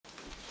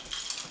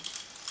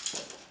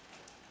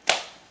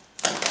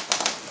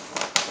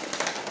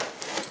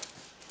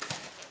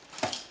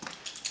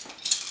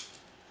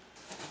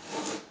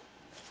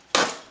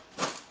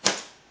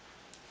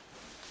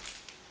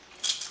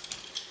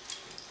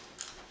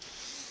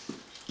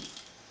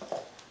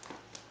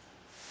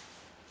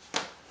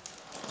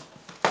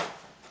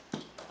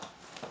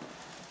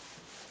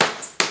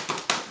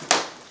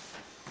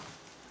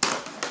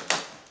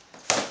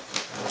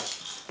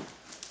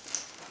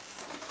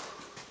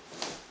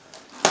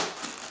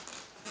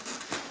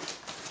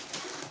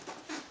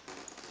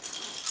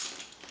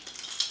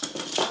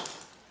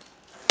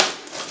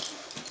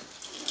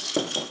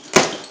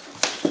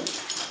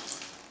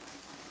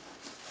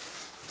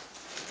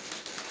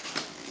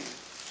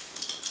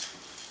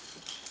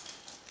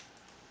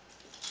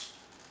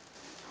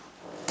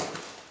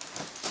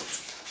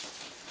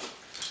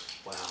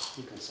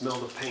smell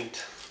the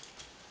paint.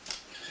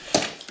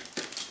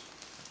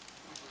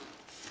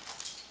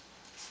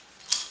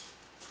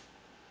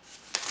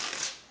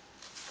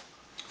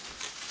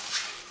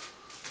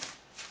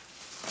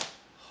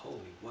 Holy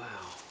wow.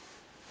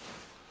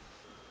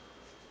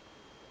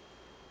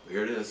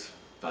 Here it is,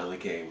 finally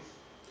came.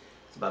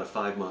 It's about a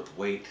 5-month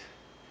wait.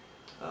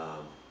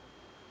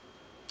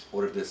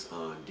 Ordered this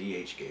on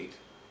DHgate,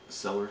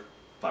 seller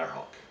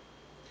Firehawk.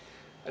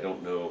 I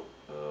don't know,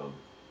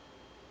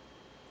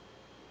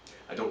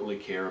 I don't really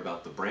care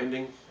about the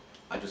branding.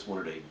 I just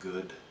wanted a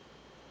good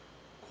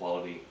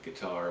quality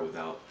guitar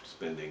without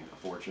spending a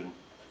fortune.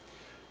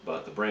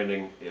 But the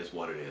branding is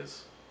what it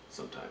is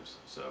sometimes,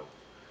 so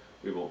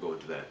we won't go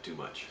into that too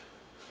much.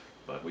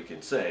 But we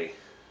can say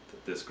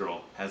that this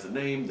girl has a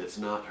name that's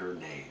not her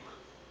name.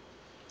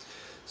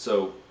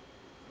 So,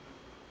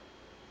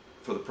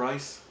 for the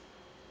price,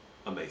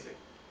 amazing.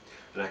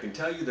 And I can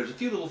tell you there's a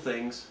few little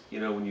things, you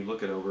know, when you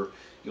look it over,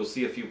 you'll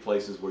see a few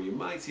places where you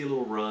might see a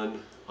little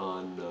run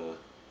on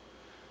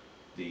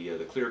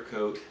the clear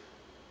coat.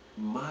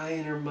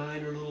 Minor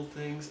little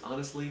things,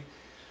 honestly.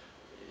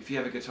 If you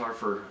have a guitar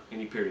for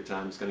any period of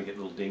time, it's going to get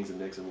little dings and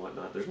nicks and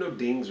whatnot. There's no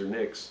dings or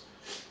nicks,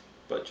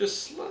 but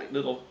just slight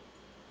little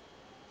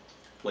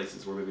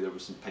places where maybe there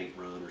was some paint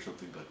run or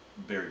something, but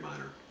very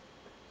minor.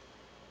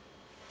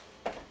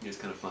 It's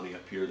kind of funny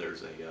up here,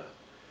 there's a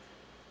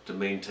to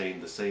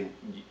maintain the same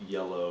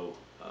yellow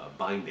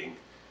binding,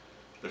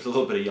 there's a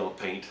little bit of yellow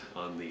paint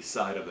on the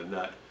side of the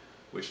nut,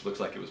 which looks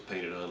like it was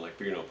painted on like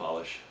fingernail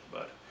polish,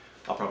 but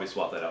I'll probably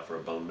swap that out for a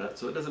bone nut,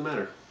 so it doesn't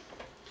matter.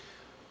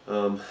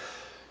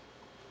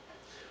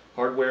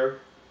 Hardware,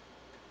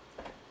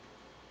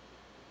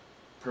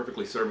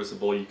 perfectly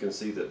serviceable. You can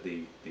see that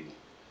the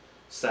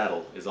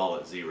saddle is all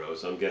at 0,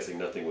 so I'm guessing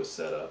nothing was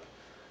set up.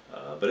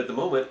 But at the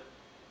moment,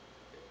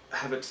 I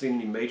haven't seen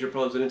any major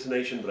problems with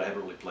intonation, but I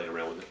haven't really played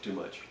around with it too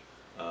much.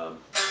 A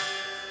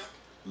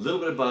little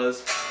bit of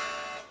buzz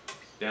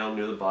down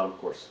near the bottom, of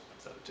course,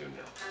 it's out of tune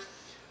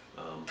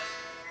now.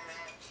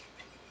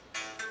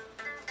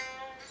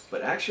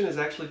 But action is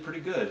actually pretty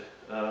good.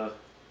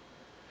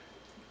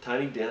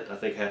 Tiny dent, I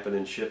think, happened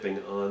in shipping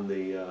on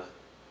the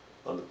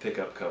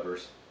pickup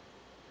covers.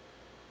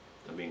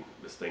 I mean,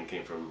 this thing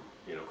came from,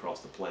 you know,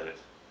 across the planet,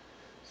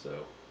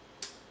 so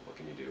what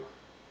can you do?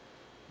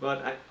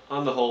 But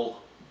on the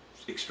whole,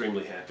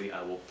 extremely happy.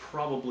 I will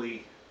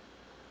probably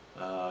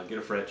get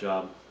a fret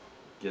job,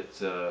 get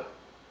the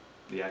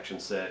action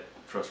set,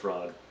 truss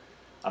rod.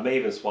 I may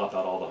even swap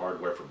out all the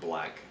hardware for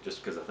black,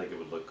 just because I think it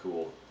would look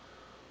cool.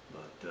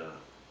 But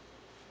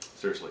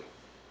seriously,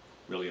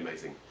 really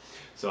amazing.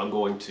 So I'm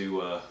going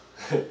to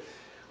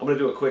I'm going to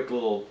do a quick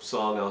little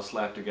song I'll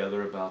slap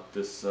together about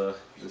this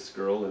this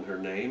girl and her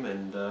name,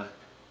 and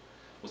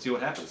we'll see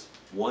what happens.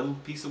 One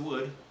piece of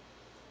wood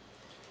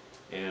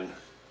and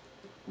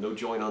no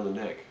joint on the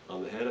neck.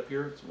 On the head up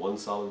here, it's one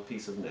solid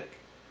piece of neck.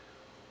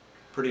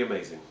 Pretty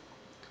amazing.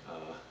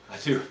 I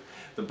do,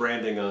 the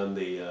branding on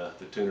the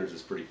tuners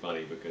is pretty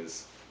funny,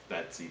 because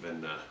that's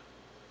even,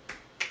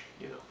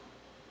 you know,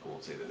 I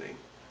won't say the name,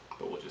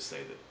 but we'll just say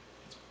that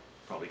it's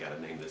probably got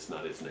a name that's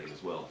not its name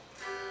as well.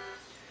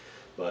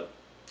 But,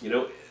 you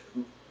know,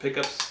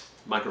 pickups,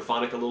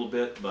 microphonic a little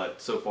bit,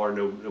 but so far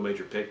no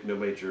major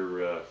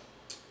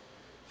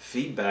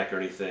feedback or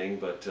anything,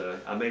 but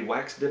I may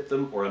wax dip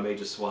them, or I may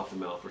just swap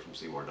them out for some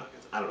Seymour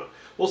Duncans. I don't know.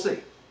 We'll see.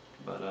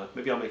 But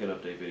maybe I'll make an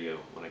update video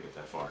when I get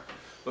that far.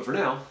 But for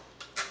now,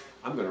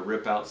 I'm going to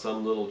rip out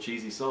some little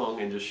cheesy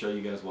song and just show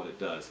you guys what it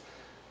does.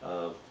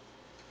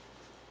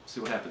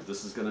 See what happens.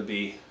 This is going to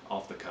be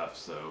off the cuff,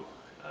 so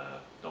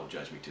don't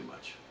judge me too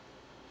much.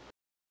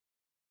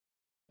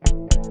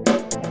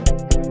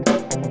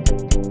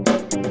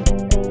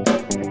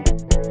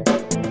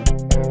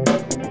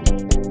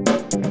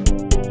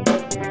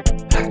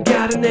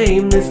 A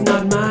name that's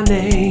not my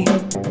name,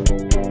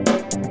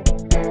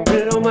 put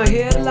it on my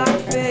head like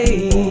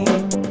fame,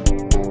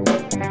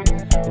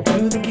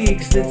 to the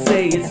geeks that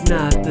say it's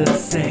not the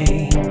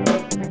same.